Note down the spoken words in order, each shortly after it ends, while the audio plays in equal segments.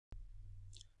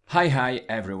Hi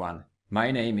everyone,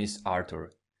 my name is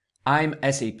Arthur. I'm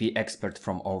SAP expert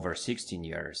from over 16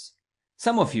 years.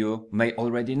 Some of you may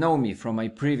already know me from my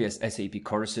previous SAP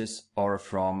courses or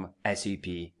from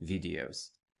SAP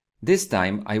videos. This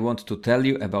time I want to tell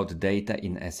you about data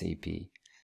in SAP.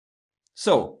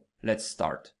 So, let's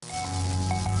start.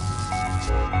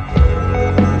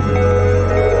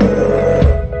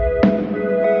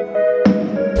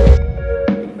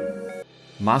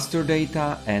 Master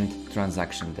data and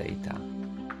transaction data.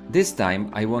 This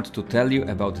time I want to tell you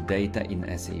about data in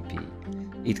SAP.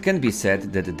 It can be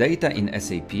said that the data in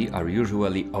SAP are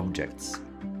usually objects,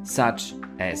 such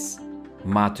as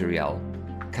material,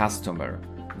 customer,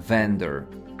 vendor,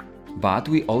 but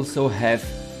we also have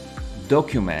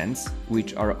documents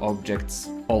which are objects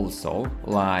also,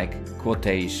 like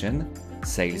quotation,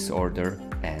 sales order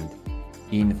and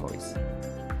invoice.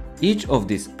 Each of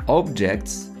these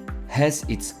objects has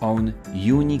its own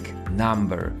unique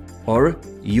number or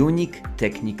unique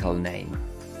technical name,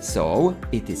 so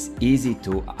it is easy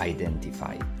to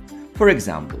identify. For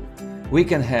example, we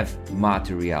can have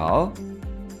material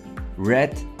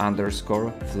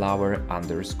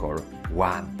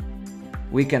red_flower_1.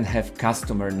 We can have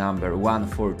customer number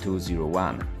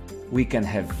 14201. We can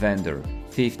have vendor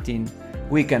 15.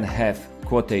 We can have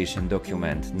quotation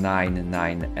document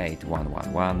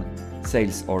 998111,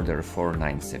 sales order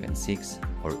 4976,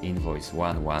 or invoice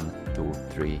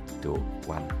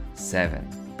 1123217.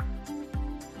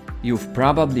 You've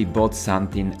probably bought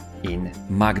something in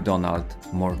McDonald's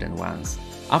more than once.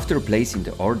 After placing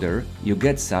the order, you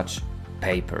get such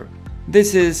paper.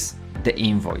 This is the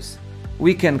invoice.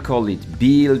 We can call it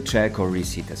bill, check or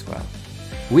receipt as well.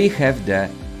 We have the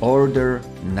order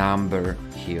number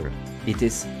here. It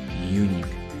is unique.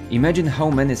 Imagine how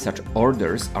many such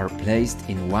orders are placed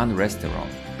in one restaurant,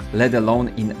 let alone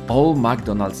in all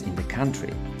McDonald's in the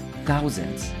country.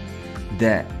 Thousands.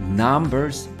 The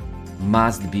numbers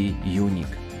must be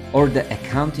unique, or the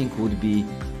accounting would be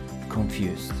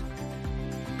confused.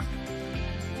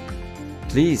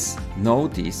 Please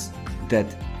notice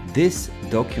that this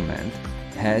document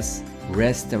has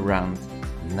restaurant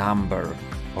number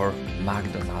or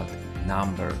McDonald's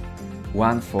number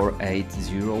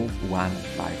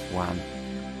 1480151.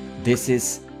 This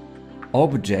is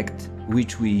object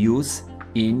which we use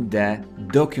in the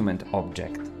document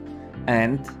object,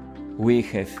 and we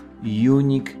have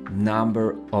unique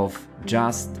number of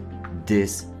just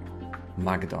this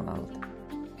McDonald's.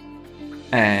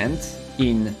 And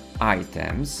in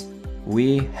items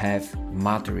we have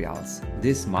materials.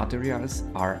 These materials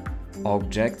are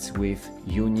objects with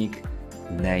unique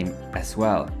name as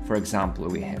well. For example,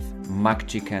 we have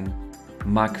McChicken,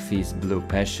 McFish Blue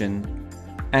Passion,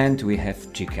 and we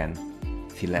have chicken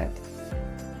fillet.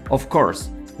 Of course,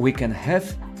 we can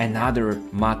have another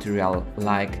material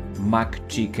like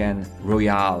McChicken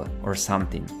Royale or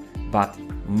something, but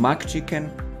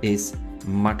McChicken is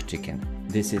McChicken.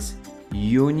 This is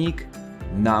unique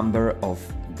number of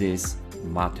this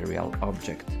material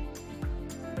object.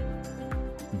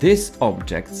 These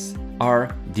objects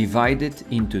are divided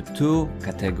into two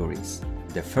categories.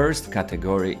 The first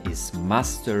category is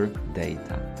master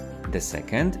data. The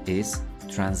second is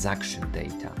transaction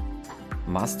data.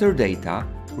 Master data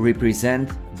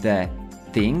represent the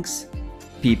things,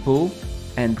 people,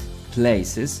 and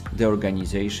places the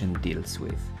organization deals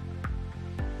with.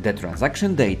 The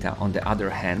transaction data, on the other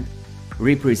hand,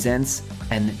 represents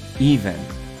an event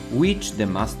which the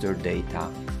master data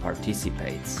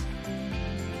participates.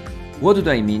 What do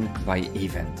I mean by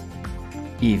event?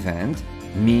 Event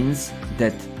means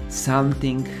that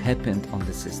something happened on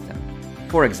the system.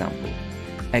 For example,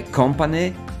 a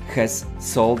company has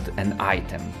sold an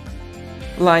item,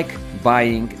 like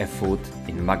buying a food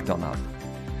in McDonald's.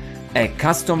 A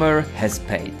customer has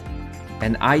paid.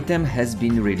 An item has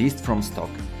been released from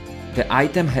stock. The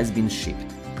item has been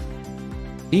shipped.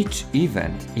 Each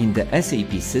event in the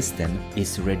SAP system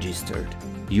is registered,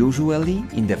 usually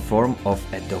in the form of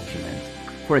a document.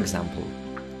 For example,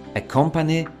 a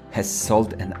company has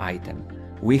sold an item.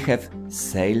 We have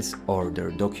sales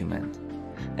order document.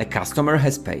 A customer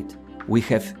has paid. We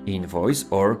have invoice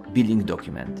or billing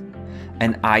document.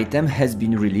 An item has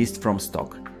been released from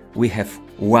stock. We have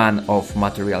one-off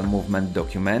material movement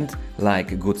document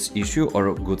like goods issue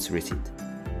or goods receipt.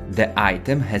 The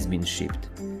item has been shipped.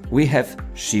 We have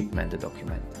shipment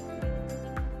document.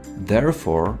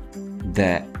 Therefore,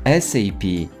 the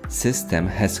SAP system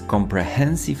has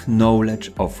comprehensive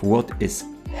knowledge of what is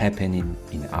happening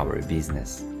in our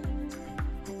business.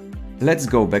 Let's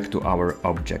go back to our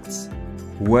objects.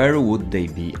 Where would they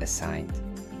be assigned?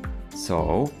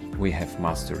 So we have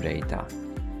master data.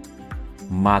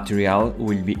 material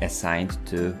will be assigned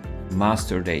to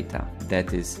master data,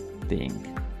 that is thing.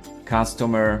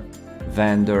 Customer,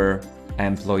 vendor,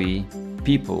 employee,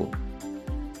 people.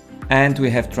 And we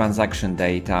have transaction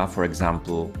data, for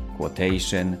example,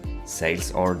 quotation,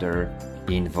 sales order,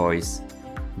 invoice,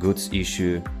 goods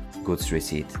issue, goods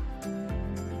receipt.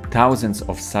 Thousands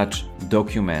of such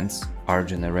documents are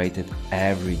generated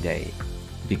every day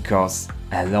because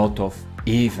a lot of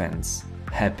events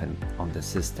happen on the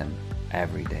system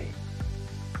every day.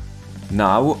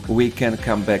 Now we can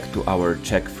come back to our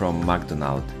check from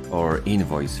McDonald's or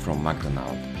invoice from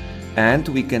McDonald's, and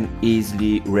we can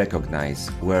easily recognize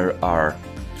where are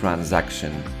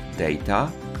transaction data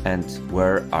and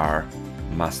where are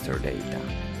master data.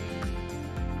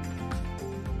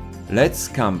 Let's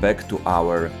come back to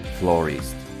our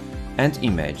florist and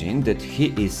imagine that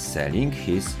he is selling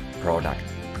his product,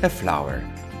 a flower.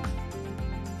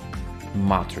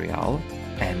 Material,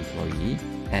 employee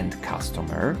and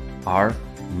customer are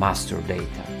master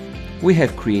data. We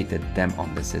have created them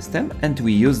on the system and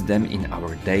we use them in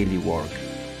our daily work.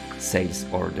 Sales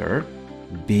order,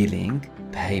 billing,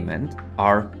 payment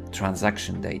are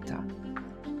transaction data.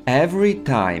 Every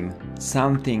time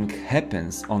something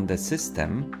happens on the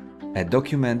system, a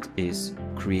document is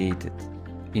created.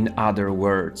 In other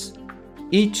words,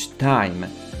 each time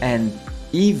an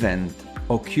event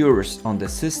occurs on the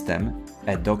system,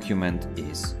 a document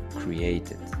is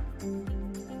created.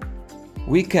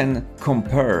 We can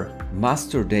compare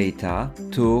master data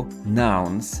to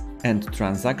nouns and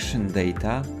transaction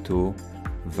data to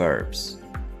verbs.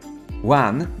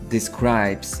 One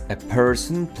describes a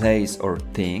person, place or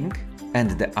thing,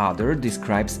 and the other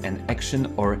describes an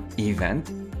action or event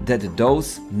that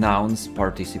those nouns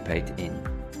participate in.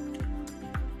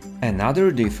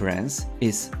 Another difference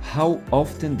is how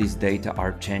often these data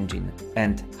are changing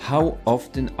and how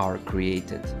often are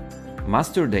created.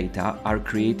 Master data are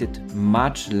created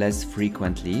much less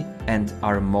frequently and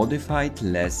are modified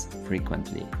less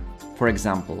frequently. For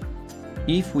example,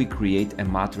 if we create a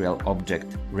material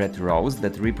object red rose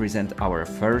that represent our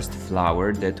first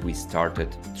flower that we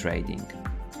started trading.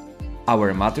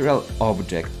 Our material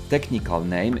object technical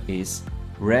name is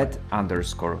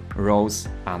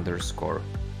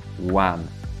red_rose_1,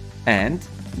 and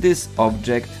this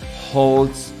object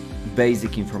holds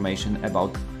basic information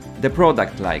about the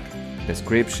product like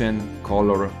description,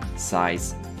 color,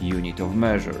 size, unit of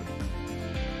measure.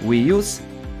 We use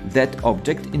that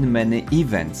object in many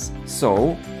events,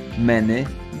 so many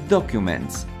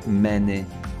documents, many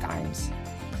times.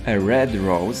 A red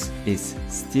rose is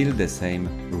still the same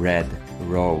red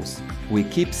rose. We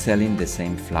keep selling the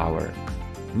same flower.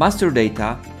 Master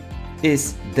data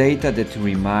is data that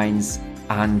remains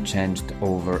unchanged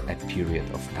over a period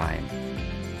of time.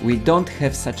 We don't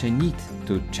have such a need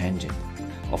to change it.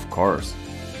 Of course,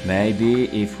 maybe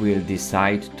if we'll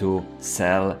decide to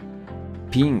sell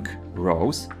pink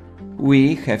rose,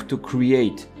 we have to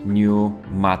create new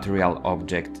material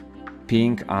object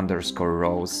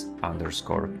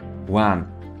pink_rose_1.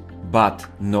 But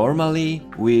normally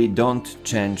we don't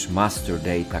change master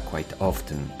data quite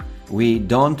often. We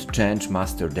don't change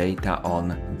master data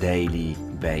on daily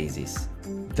basis.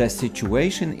 The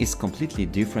situation is completely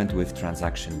different with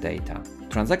transaction data.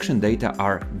 Transaction data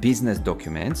are business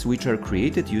documents which are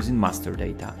created using master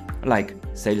data, like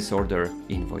sales order,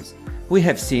 invoice. We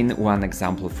have seen one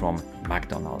example from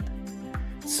McDonald's.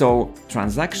 So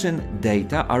transaction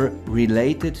data are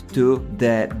related to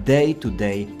the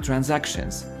day-to-day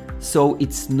transactions. So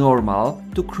it's normal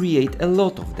to create a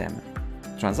lot of them.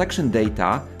 Transaction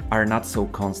data are not so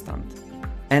constant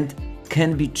and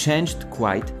can be changed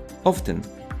quite often.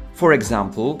 For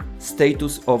example,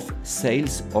 status of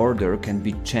sales order can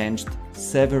be changed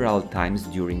several times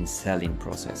during selling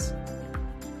process.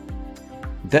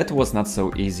 That was not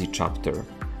so easy chapter.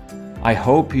 I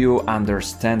hope you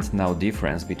understand now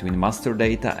difference between master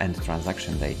data and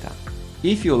transaction data.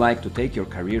 If you like to take your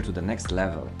career to the next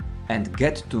level and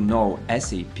get to know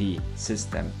SAP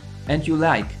system and you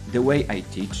like the way I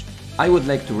teach, I would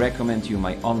like to recommend you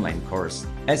my online course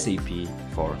SAP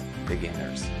for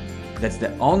Beginners. That's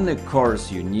the only course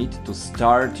you need to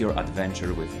start your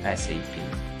adventure with SAP.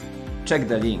 Check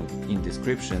the link in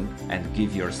description and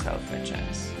give yourself a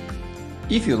chance.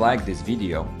 If you like this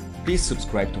video, please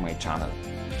subscribe to my channel.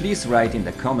 Please write in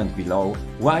the comment below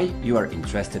why you are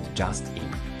interested just in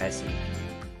SAP.